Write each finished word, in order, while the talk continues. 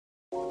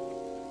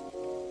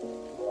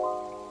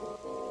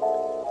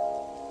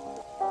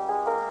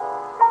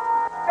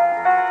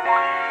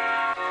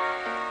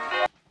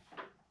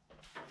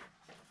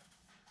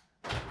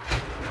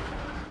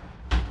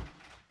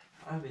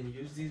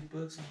There's these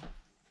books.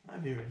 I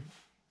have Diary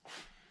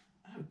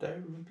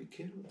of a Wimpy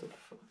Kid. What the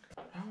fuck?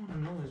 I want to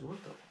know is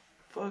what the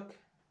fuck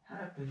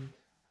happened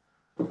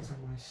to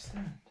my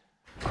stand.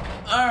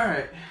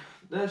 Alright,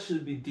 that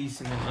should be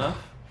decent enough,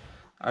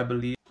 I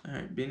believe.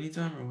 Alright, beanie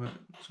time or what?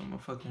 So my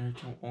fucking hair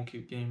won't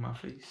keep getting in my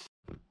face.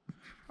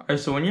 Alright,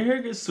 so when your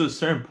hair gets to a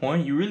certain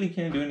point, you really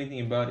can't do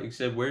anything about it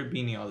except wear a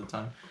beanie all the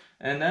time.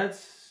 And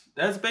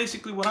that's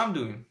basically what I'm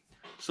doing.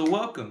 So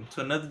welcome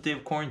to another day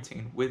of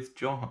quarantine with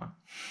Johan.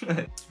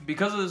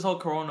 Because of this whole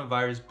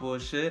coronavirus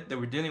bullshit that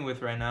we're dealing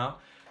with right now,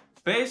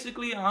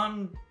 basically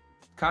I'm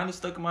kind of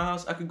stuck in my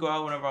house. I could go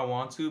out whenever I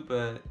want to,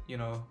 but you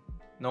know,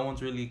 no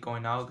one's really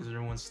going out because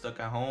everyone's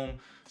stuck at home.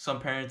 Some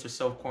parents are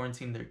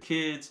self-quarantining their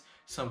kids.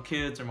 Some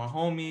kids are my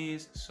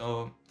homies.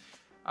 So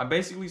I'm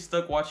basically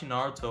stuck watching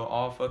Naruto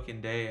all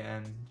fucking day,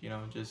 and you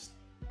know, just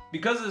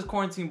because of this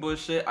quarantine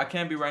bullshit, I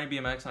can't be riding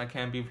BMX and I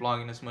can't be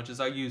vlogging as much as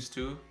I used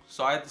to.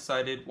 So I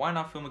decided, why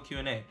not film a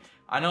Q&A?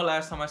 I know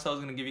last time I said I was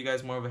going to give you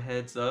guys more of a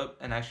heads up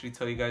and actually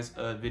tell you guys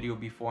a video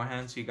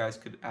beforehand so you guys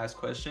could ask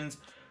questions.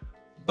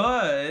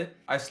 But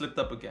I slipped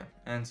up again,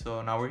 and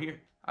so now we're here.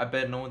 I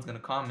bet no one's going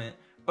to comment.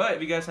 But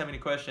if you guys have any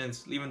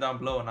questions, leave them down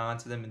below and I'll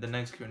answer them in the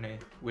next Q&A,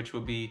 which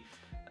will be,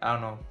 I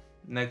don't know,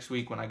 next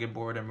week when I get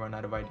bored and run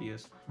out of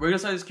ideas. We're gonna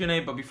start this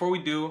Q&A, but before we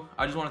do,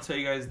 I just want to tell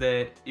you guys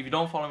that if you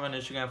don't follow me on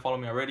Instagram, follow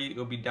me already.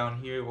 It'll be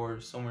down here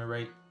or somewhere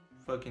right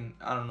fucking,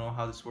 I don't know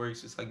how this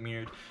works, it's like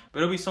mirrored, but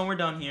it'll be somewhere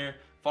down here.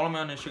 Follow me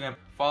on Instagram,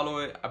 follow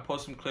it. I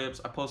post some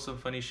clips, I post some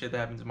funny shit that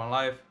happens in my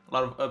life, a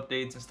lot of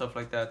updates and stuff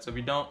like that. So if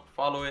you don't,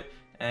 follow it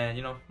and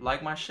you know,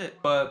 like my shit.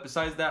 But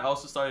besides that, I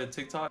also started a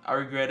TikTok. I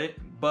regret it,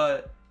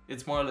 but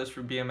it's more or less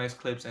for BMX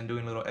clips and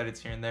doing little edits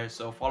here and there.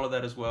 So follow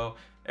that as well.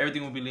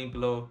 Everything will be linked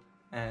below.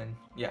 And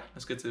yeah,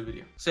 let's get to the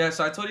video. So yeah,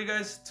 so I told you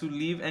guys to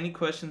leave any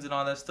questions and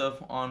all that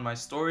stuff on my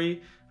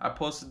story. I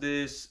posted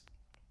this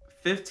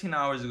 15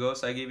 hours ago,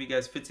 so I gave you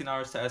guys 15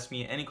 hours to ask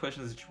me any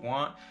questions that you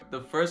want.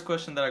 The first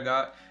question that I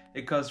got,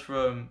 it comes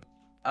from,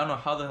 I don't know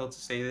how the hell to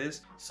say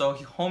this. So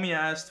homie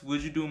asked,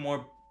 would you do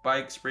more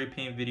bike spray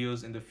paint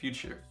videos in the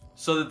future?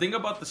 So the thing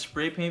about the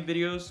spray paint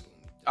videos,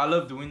 I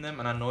love doing them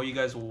and I know you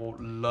guys will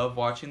love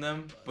watching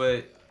them,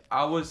 but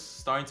I was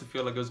starting to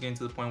feel like it was getting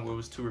to the point where it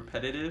was too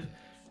repetitive.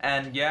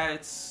 And yeah,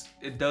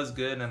 it does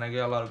good and I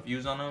get a lot of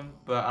views on them,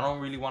 but I don't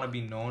really want to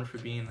be known for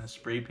being a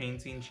spray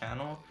painting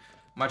channel.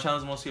 My channel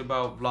is mostly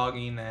about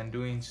vlogging and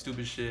doing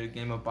stupid shit,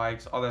 game of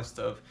bikes, all that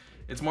stuff.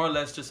 It's more or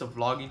less just a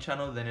vlogging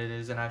channel than it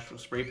is an actual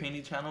spray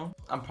painting channel.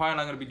 I'm probably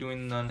not going to be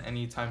doing none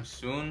anytime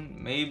soon,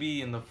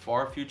 maybe in the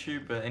far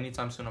future, but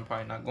anytime soon I'm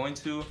probably not going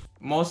to.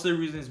 Most of the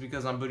reason is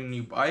because I'm building a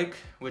new bike,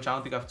 which I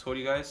don't think I've told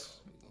you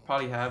guys.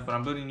 Probably have, but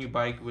I'm building a new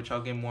bike, which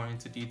I'll get more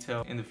into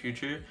detail in the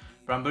future.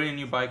 But I'm building a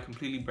new bike,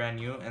 completely brand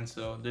new, and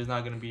so there's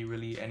not going to be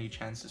really any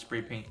chance to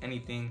spray paint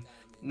anything.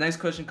 Next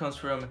question comes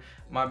from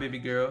my baby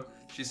girl.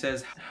 She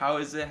says, how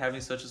is it having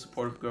such a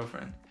supportive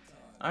girlfriend?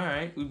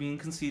 Alright, we're being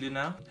conceited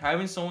now.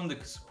 Having someone that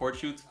can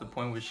support you to the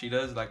point where she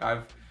does, like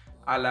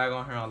I lag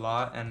on her a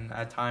lot, and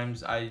at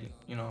times I,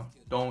 you know,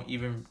 don't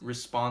even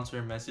respond to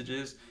her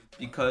messages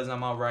because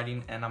I'm out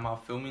riding and I'm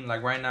out filming.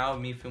 Like right now,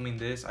 me filming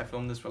this, I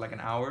filmed this for like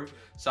an hour,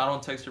 so I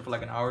don't text her for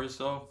like an hour or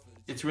so.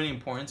 It's really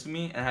important to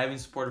me, and having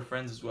supportive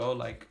friends as well.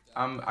 Like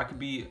I could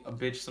be a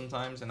bitch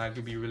sometimes and I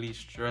could be really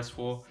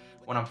stressful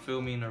when I'm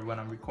filming or when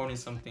I'm recording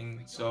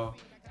something. So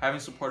having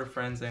supportive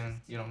friends and,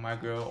 you know, my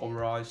girl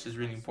overall is just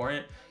really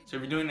important. So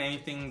if you're doing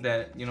anything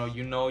that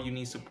you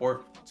need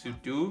support to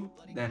do,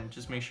 then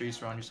just make sure you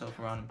surround yourself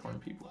around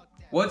important people.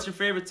 What's your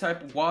favorite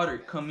type of water?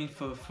 Coming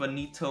for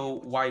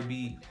Finito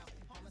YB.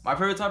 My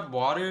favorite type of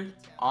water,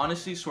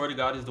 honestly, swear to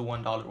God, is the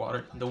 $1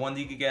 water. The one that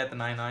you could get at the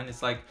 99.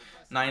 It's like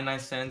 99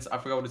 cents. I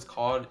forgot what it's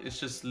called. It's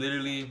just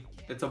literally,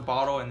 it's a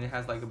bottle and it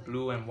has like a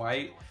blue and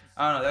white.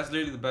 I don't know, that's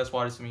literally the best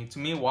water to me. To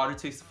me, water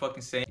tastes the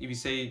fucking same. If you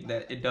say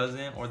that it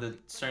doesn't or the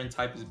certain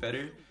type is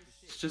better,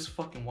 it's just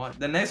fucking water.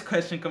 The next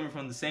question coming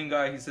from the same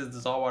guy, he says,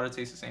 does all water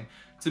taste the same?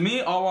 To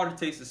me, all water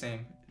tastes the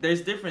same.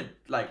 There's different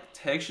like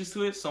textures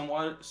to it. Some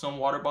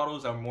water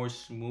bottles are more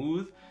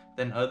smooth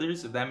than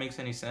others, if that makes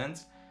any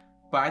sense.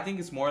 But I think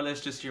it's more or less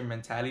just your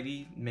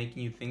mentality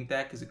making you think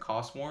that because it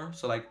costs more.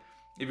 So like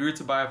if you were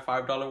to buy a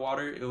 $5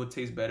 water, it would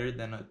taste better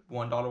than a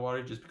 $1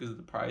 water just because of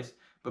the price.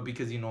 But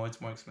because you know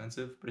it's more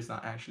expensive, but it's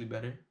not actually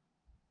better.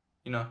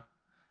 You know?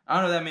 I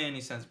don't know if that made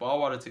any sense, but all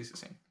water tastes the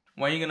same.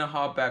 When are you gonna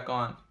hop back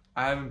on?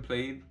 I haven't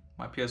played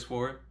my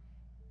PS4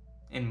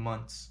 in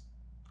months.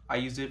 I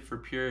use it for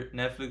pure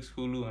Netflix,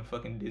 Hulu, and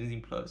fucking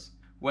Disney Plus.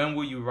 When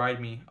will you ride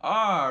me?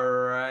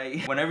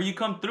 Alright. Whenever you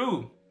come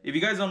through. If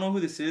you guys don't know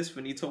who this is,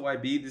 Finito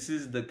YB, this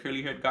is the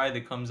curly haired guy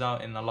that comes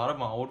out in a lot of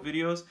my old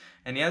videos,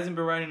 and he hasn't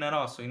been riding at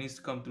all, so he needs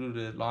to come through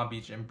to Long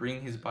Beach and bring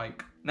his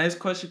bike. Next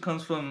question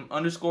comes from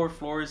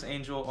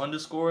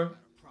 _FloresAngel_.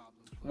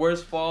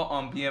 Worst fall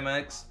on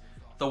BMX.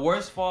 The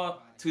worst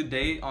fall to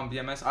date on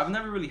BMX, I've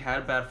never really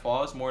had bad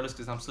falls, more or less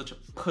because I'm such a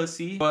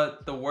pussy,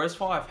 but the worst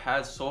fall I've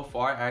had so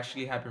far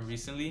actually happened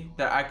recently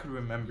that I could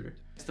remember.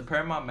 It's the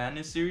Paramount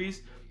Madness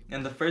series.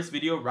 in the first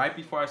video, right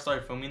before I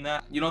started filming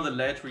that, you know the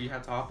ledge where you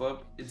have to hop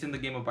up? It's in the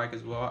game of bike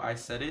as well. I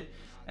said it,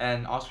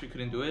 and Oscar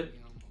couldn't do it.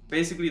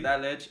 Basically,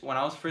 that ledge, when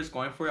I was first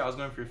going for it, I was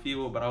going for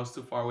feeble, but I was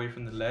too far away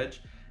from the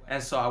ledge.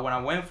 And so when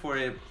I went for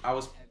it, I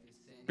was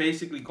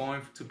basically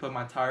going to put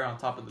my tire on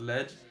top of the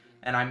ledge,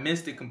 and I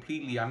missed it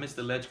completely. I missed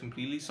the ledge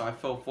completely, so I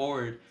fell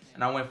forward,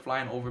 and I went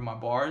flying over my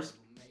bars.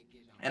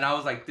 And I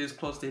was like this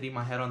close to hitting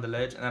my head on the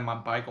ledge, and then my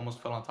bike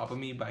almost fell on top of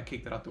me, but I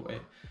kicked it out the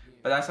way.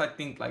 But that's, I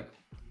think, like,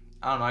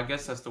 I don't know, I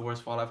guess that's the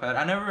worst fall I've had.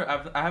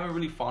 I haven't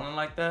really fallen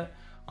like that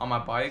on my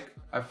bike.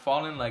 I've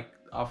fallen like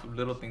off of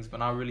little things, but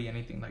not really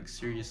anything like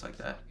serious like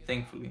that,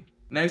 thankfully.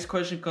 Next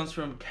question comes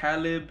from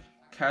Caleb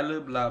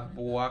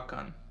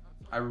Laboacan.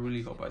 I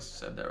really hope I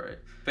said that right.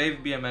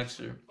 Fave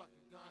BMXer.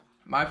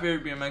 My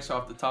favorite BMXer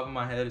off the top of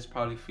my head is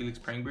probably Felix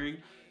Prangberg.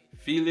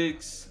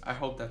 Felix, I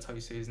hope that's how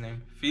you say his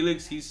name.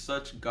 Felix, he's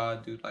such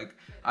god, dude. Like,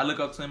 I look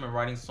up to him and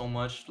riding so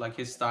much. Like,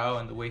 his style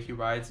and the way he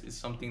rides is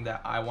something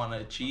that I want to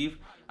achieve.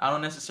 I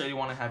don't necessarily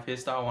want to have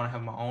his style, I want to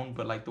have my own,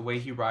 but like the way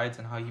he rides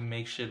and how he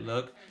makes shit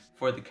look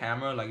for the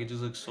camera, like it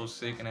just looks so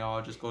sick and it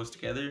all just goes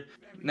together.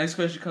 Next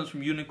question comes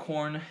from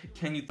Unicorn.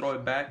 Can you throw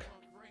it back?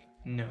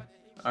 No.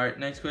 Alright,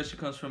 next question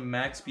comes from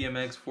Max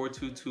BMX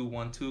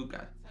 42212.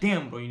 God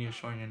damn, bro, you need to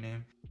shorten your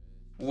name.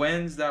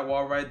 When's that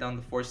wall ride down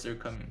the 4-stair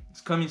coming? It's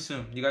coming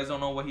soon. You guys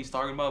don't know what he's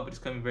talking about, but it's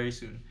coming very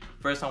soon.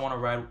 First, I want to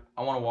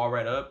wall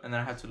ride up, and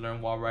then I have to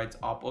learn wall rides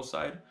oppo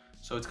side.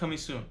 So it's coming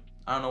soon.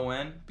 I don't know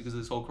when, because of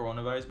this whole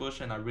coronavirus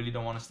bullshit, and I really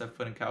don't want to step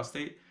foot in Cal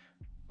State,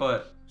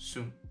 but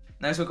soon.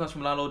 Next one comes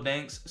from Lalo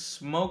Danks.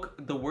 Smoke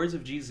the words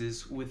of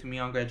Jesus with me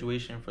on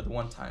graduation for the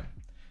one time.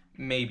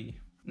 Maybe.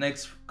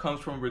 Next comes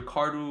from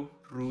Ricardo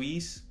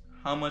Ruiz.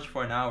 How much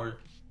for an hour?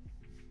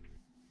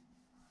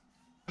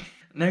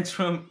 Next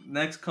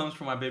comes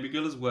from my baby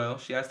girl as well.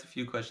 She asked a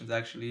few questions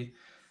actually.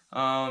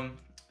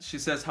 She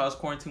says, how's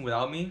quarantine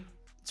without me?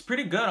 It's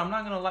pretty good, I'm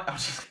not gonna lie.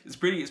 It's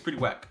pretty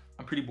whack.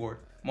 I'm pretty bored.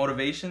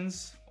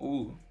 Motivations,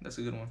 ooh, that's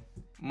a good one.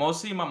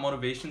 Mostly my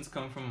motivations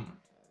come from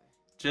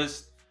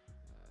just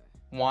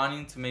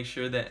wanting to make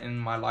sure that in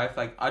my life,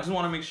 like, I just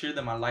want to make sure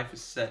that my life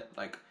is set.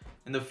 Like,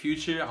 in the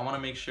future, I want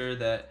to make sure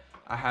that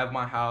I have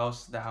my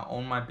house, that I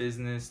own my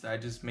business, that I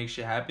just make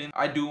shit happen.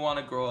 I do want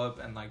to grow up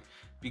and like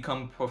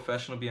become a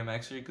professional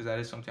BMXer, because that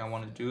is something I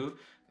want to do,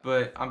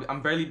 but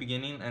I'm barely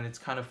beginning and it's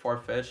kind of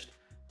far-fetched,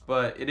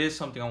 but it is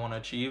something I want to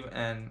achieve.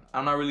 And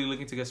I'm not really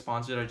looking to get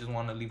sponsored. I just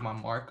want to leave my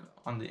mark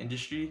on the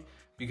industry,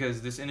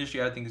 because this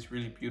industry I think is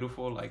really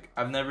beautiful. Like,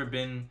 I've never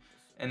been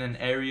in an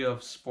area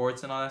of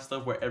sports and all that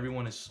stuff where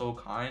everyone is so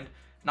kind.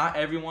 Not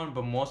everyone,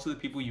 but most of the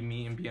people you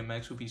meet in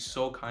BMX will be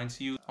so kind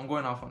to you. I'm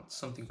going off on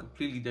something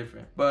completely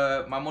different,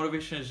 but my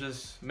motivation is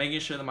just making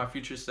sure that my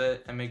future's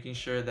set, and making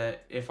sure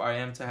that if I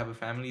am to have a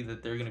family,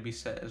 that they're gonna be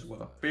set as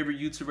well. Favorite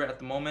YouTuber at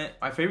the moment?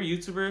 My favorite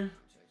YouTuber,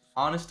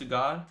 honest to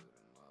God,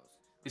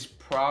 is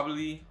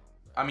probably,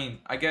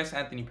 I guess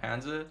Anthony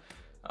Panza.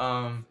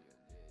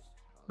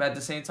 But at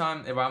the same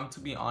time, if I'm to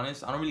be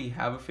honest, I don't really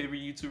have a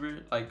favorite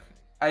YouTuber. Like,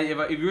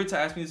 if you were to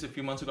ask me this a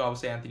few months ago, I would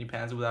say Anthony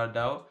Panza without a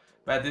doubt.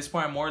 But at this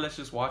point, I more or less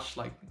just watch,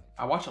 like,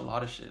 I watch a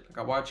lot of shit. Like,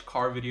 I watch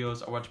car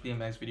videos, I watch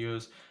BMX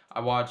videos,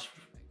 I watch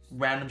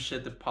random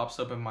shit that pops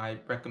up in my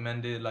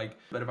recommended, like,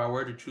 but if I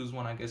were to choose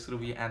one, I guess it'll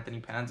be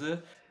Anthony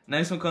Panza.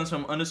 Next one comes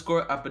from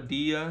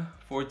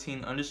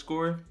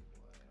 _Apadilla14_.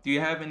 Do you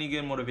have any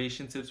good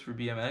motivation tips for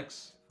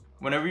BMX?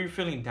 Whenever you're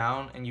feeling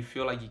down and you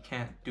feel like you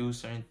can't do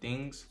certain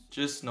things,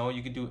 just know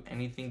you can do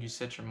anything you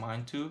set your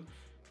mind to.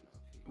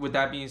 With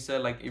that being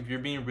said, like, if you're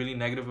being really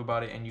negative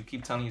about it and you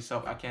keep telling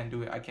yourself, I can't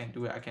do it, I can't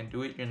do it, I can't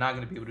do it, you're not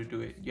going to be able to do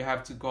it. You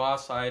have to go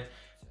outside,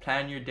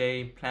 plan your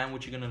day, plan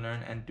what you're going to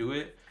learn, and do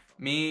it.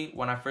 Me,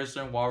 when I first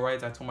learned wall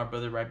rides, I told my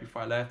brother right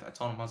before I left, I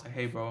told him, I was like,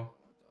 hey bro,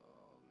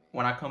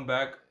 when I come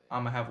back,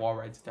 I'm gonna have wall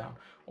rides down,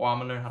 or I'm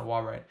gonna learn how to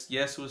wall ride.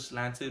 Yes, it was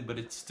slanted, but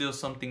it's still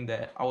something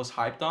that I was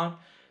hyped on.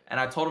 And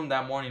I told him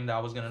that morning that I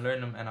was gonna learn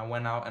them, and I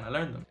went out and I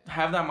learned them.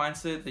 Have that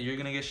mindset that you're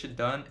gonna get shit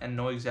done and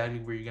know exactly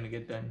where you're gonna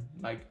get done.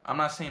 Like, I'm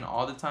not saying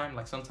all the time,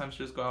 like sometimes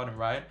just go out and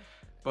ride.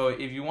 But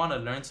if you wanna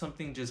learn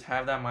something, just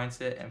have that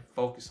mindset and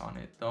focus on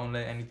it. Don't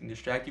let anything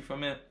distract you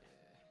from it.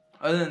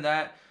 Other than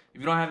that, if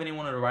you don't have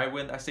anyone to ride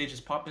with, I say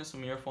just pop in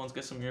some earphones,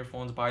 get some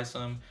earphones, buy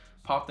some,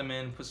 pop them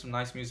in, put some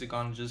nice music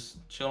on,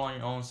 just chill on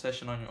your own,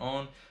 session on your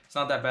own. It's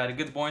not that bad. It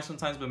gets boring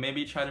sometimes, but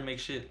maybe try to make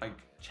shit like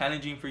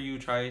challenging for you.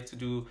 Try to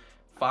do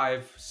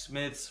 5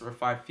 Smiths or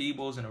 5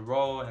 Feebles in a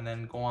row, and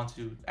then go on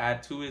to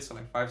add to it. So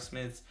like 5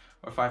 Smiths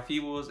or 5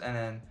 Feebles, and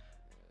then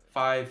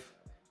 5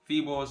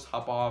 Feebles,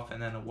 hop off,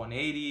 and then a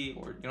 180,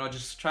 or, you know,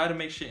 just try to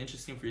make shit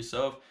interesting for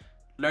yourself.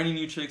 Learning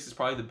new tricks is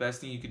probably the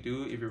best thing you could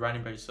do if you're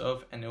riding by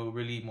yourself, and it will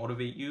really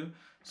motivate you.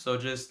 So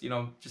just, you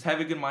know, just have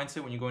a good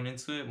mindset when you're going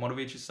into it.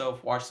 Motivate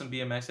yourself. Watch some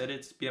BMX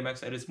edits.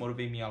 BMX edits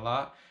motivate me a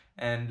lot.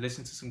 And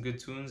listen to some good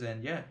tunes,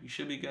 and yeah, you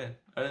should be good.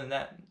 Other than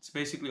that, it's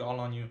basically all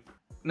on you.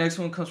 Next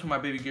one comes from my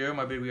baby girl.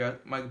 My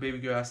baby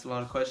girl asked a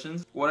lot of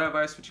questions. What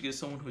advice would you give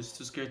someone who's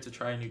too scared to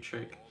try a new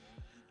trick?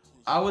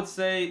 I would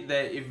say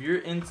that if you're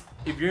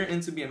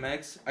into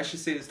BMX, I should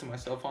say this to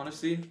myself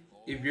honestly.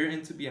 if you're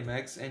into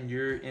BMX and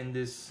you're in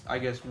this, I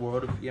guess,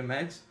 world of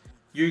BMX,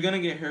 you're gonna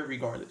get hurt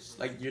regardless.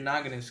 Like, you're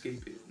not gonna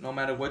escape it. No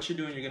matter what you're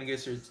doing, you're gonna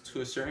get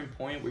to a certain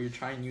point where you're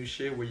trying new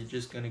shit where you're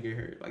just gonna get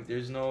hurt. Like,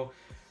 there's no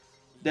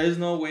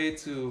way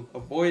to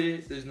avoid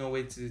it. There's no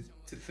way to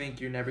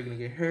think you're never gonna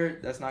get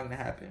hurt. That's not gonna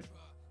happen.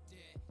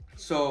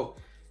 So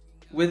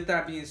with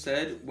that being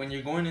said, when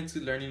you're going into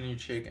learning a new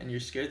trick and you're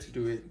scared to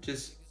do it,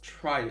 just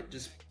try it.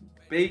 Just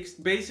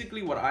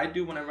basically what I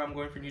do whenever I'm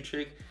going for a new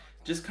trick,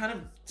 just kind of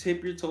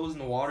tip your toes in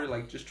the water.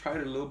 Like, just try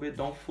it a little bit.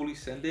 Don't fully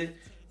send it,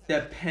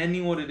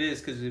 depending what it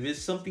is. Because if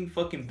it's something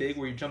fucking big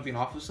where you're jumping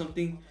off of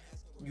something,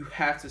 you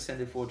have to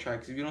send it full try.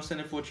 Because if you don't send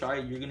it full try,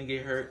 you're gonna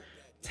get hurt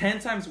 10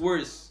 times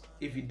worse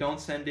if you don't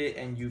send it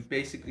and you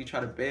basically try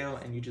to bail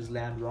and you just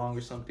land wrong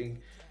or something.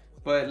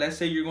 But let's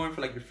say you're going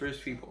for like your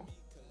first people,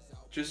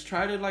 just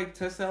try to like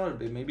test it out a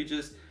bit. Maybe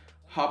just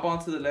hop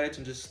onto the ledge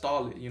and just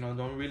stall it, you know.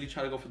 Don't really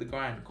try to go for the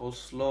grind. Go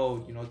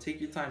slow, you know,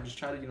 take your time. Just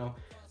try to, you know,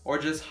 or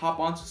just hop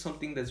onto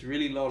something that's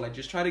really low. Like,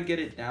 just try to get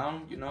it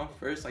down, you know,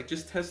 first. Like,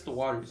 just test the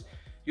waters.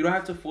 You don't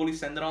have to fully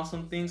send it on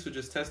something, so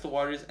just test the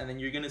waters, and then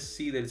you're gonna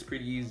see that it's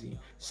pretty easy.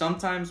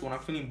 Sometimes when I'm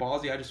feeling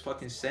ballsy, I just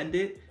fucking send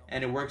it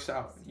and it works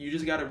out. You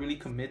just gotta really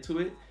commit to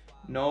it,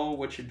 know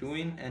what you're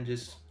doing, and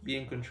just be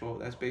in control.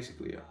 That's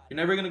basically it. You're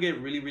never gonna get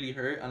really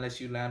hurt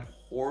unless you land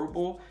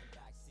horrible.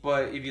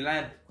 But if you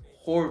land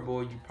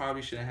horrible, you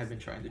probably shouldn't have been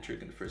trying the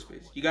trick in the first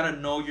place. You gotta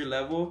know your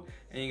level,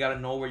 and you gotta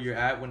know where you're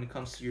at when it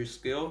comes to your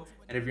skill.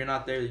 And if you're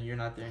not there, then you're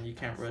not there, and you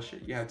can't rush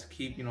it. You have to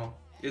keep, you know,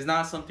 it's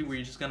not something where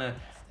you're just gonna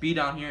be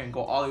down here and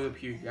go all the way up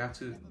here. You have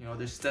to, you know,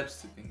 there's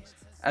steps to things.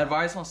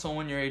 Advice on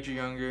someone your age or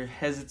younger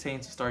hesitating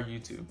to start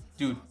YouTube.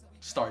 Dude,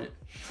 start it.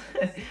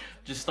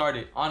 Just start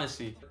it,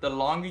 honestly. The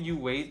longer you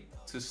wait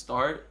to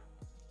start,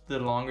 the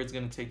longer it's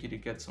gonna take you to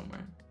get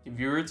somewhere. If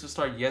you were to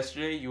start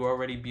yesterday, you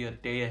already be a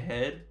day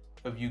ahead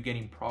of you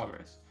getting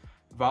progress.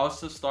 If I was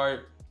to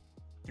start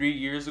 3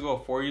 years ago,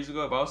 4 years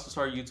ago, if I was to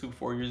start YouTube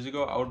 4 years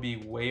ago, I would be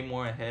way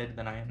more ahead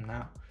than I am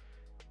now.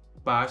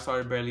 But I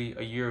started barely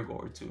a year ago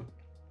or two.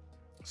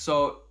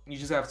 So you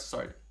just have to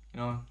start it, you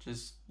know.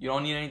 Just, you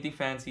don't need anything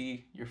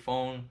fancy. Your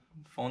phones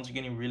are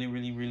getting really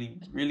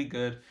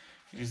good.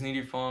 You just need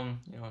your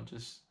phone, you know.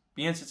 Just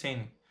be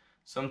entertaining.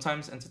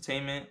 Sometimes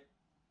entertainment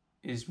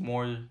is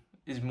more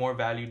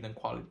valued than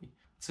quality.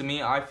 To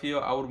me, I feel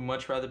I would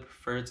much rather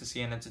prefer to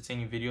see an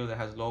entertaining video that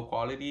has low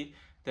quality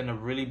than a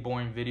really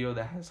boring video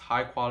that has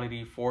high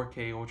quality,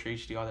 4K, Ultra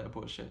HD, all that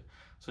bullshit.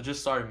 So just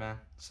start it, man.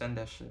 Send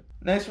that shit.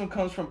 Next one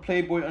comes from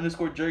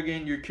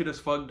Playboy_Jurgen. You're cute as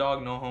fuck,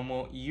 dog. No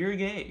homo. You're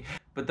gay.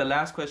 But the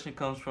last question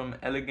comes from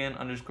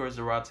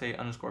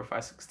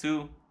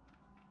Elegant_Zarate_562.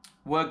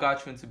 What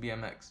got you into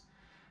BMX?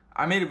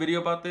 I made a video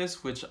about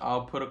this, which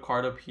I'll put a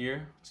card up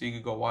here so you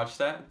could go watch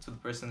that, to the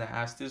person that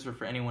asked this or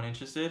for anyone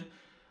interested.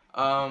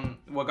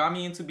 What got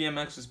me into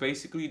BMX was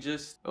basically it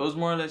was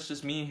more or less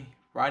just me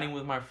riding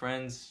with my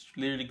friends,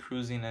 literally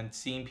cruising and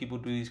seeing people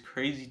do these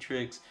crazy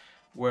tricks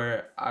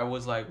where I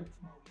was like,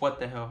 what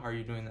the hell are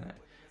you doing that?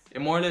 It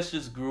more or less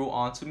just grew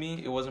onto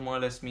me. It wasn't more or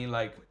less me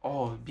like,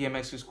 oh,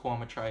 BMX is cool, I'm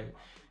gonna try it.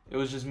 It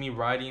was just me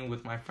riding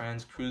with my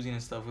friends, cruising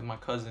and stuff with my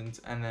cousins,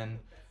 and then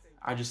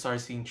I just started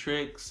seeing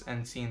tricks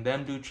and seeing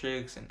them do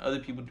tricks and other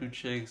people do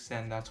tricks,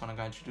 and that's when I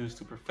got introduced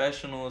to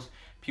professionals,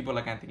 people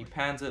like Anthony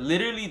Panza.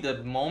 Literally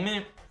the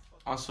moment,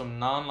 on some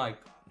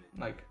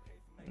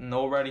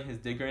no riding his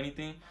dick or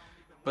anything,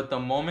 but the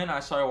moment I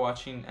started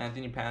watching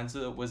Anthony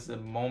Panza was the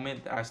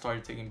moment that I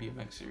started taking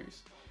BMX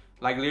serious.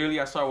 Like, literally,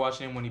 I started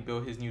watching him when he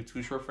built his new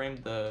Too Short frame,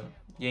 the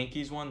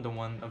Yankees one, the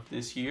one of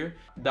this year.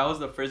 That was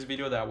the first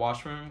video that I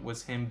watched from him,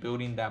 was him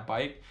building that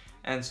bike.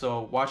 And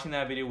so watching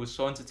that video was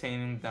so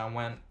entertaining that I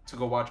went to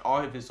go watch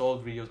all of his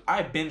old videos.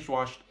 I binge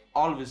watched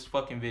all of his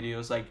fucking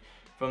videos. Like,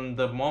 from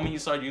the moment he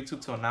started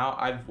YouTube till now,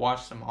 I've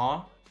watched them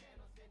all.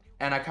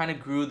 And I kind of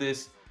grew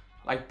this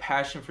like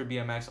passion for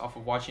BMX off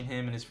of watching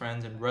him and his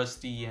friends and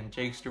Rusty and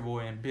Jakester Boy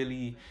and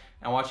Billy,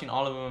 and watching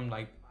all of them.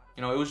 Like,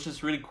 you know, it was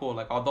just really cool.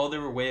 Like, although they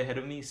were way ahead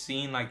of me,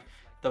 seeing like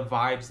the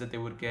vibes that they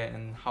would get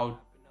and how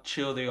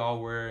chill they all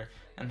were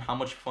and how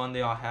much fun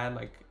they all had,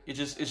 like, it's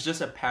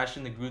just a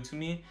passion that grew to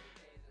me.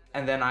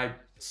 And then I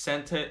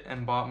sent it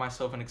and bought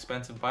myself an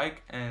expensive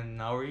bike, and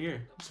now we're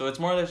here. So it's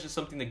more or less just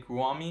something that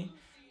grew on me.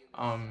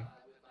 And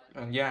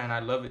yeah, and I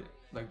love it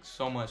like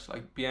so much.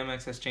 Like,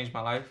 BMX has changed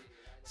my life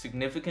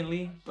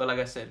significantly. But like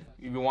I said,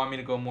 if you want me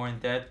to go more in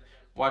depth,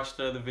 watch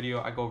the other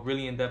video. I go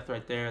really in depth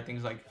right there. I think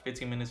it's like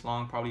 15 minutes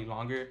long, probably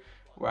longer,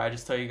 where I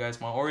just tell you guys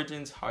my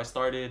origins, how I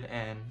started,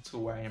 and to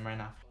where I am right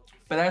now.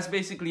 But that's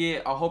basically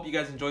it. I hope you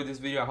guys enjoyed this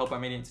video. I hope I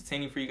made it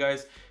entertaining for you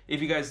guys.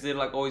 If you guys did,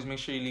 like always, make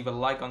sure you leave a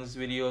like on this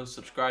video,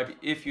 subscribe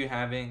if you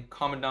haven't,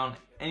 comment down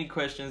any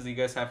questions that you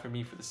guys have for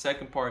me for the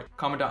second part.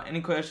 Comment down any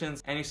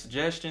questions, any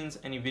suggestions,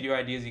 any video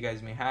ideas you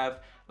guys may have.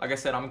 Like I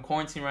said, I'm in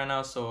quarantine right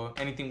now, so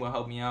anything will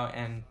help me out,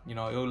 and you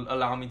know, it will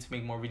allow me to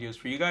make more videos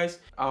for you guys.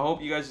 I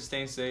hope you guys are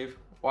staying safe.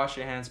 Wash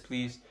your hands,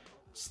 please.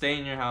 Stay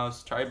in your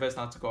house. Try your best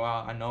not to go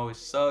out. I know it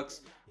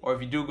sucks, Or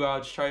if you do go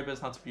out, just try your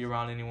best not to be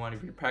around anyone.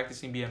 If you're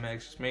practicing BMX,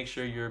 just make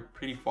sure you're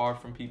pretty far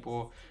from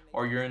people,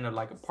 or you're in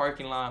like a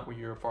parking lot where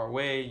you're far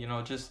away. You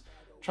know, just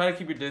try to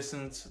keep your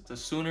distance. The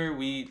sooner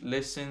we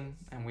listen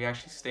and we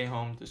actually stay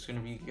home, the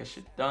sooner we get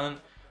shit done.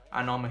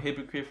 I know I'm a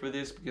hypocrite for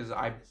this because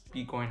I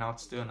be going out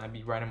still and I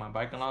be riding my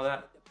bike and all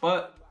that.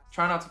 But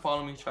try not to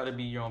follow me. Try to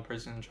be your own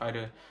person. Try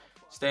to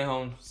stay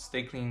home,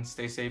 stay clean,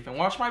 stay safe, and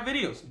watch my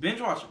videos.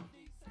 Binge watch them.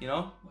 You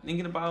know, link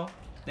in the bio.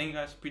 Thank you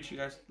guys. Appreciate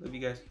you guys. Love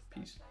you guys.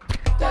 Peace.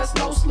 That's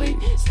no sleep,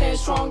 stand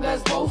strong,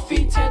 that's both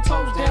feet, 10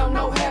 toes down,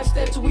 no half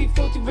step till we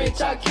filthy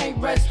rich, I can't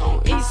rest.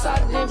 On east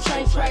side of them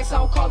train tracks, I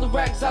don't call the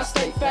racks, I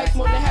state facts.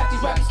 More than half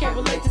these rappers can't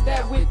relate to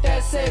that. With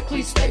that said,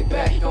 please stay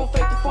back, don't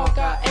fake the funk,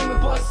 I aim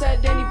and bust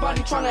at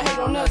anybody trying to hate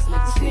on us.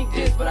 Sneak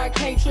this, but I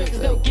can't trick, cause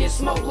they'll get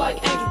smoked like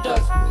angel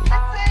dust.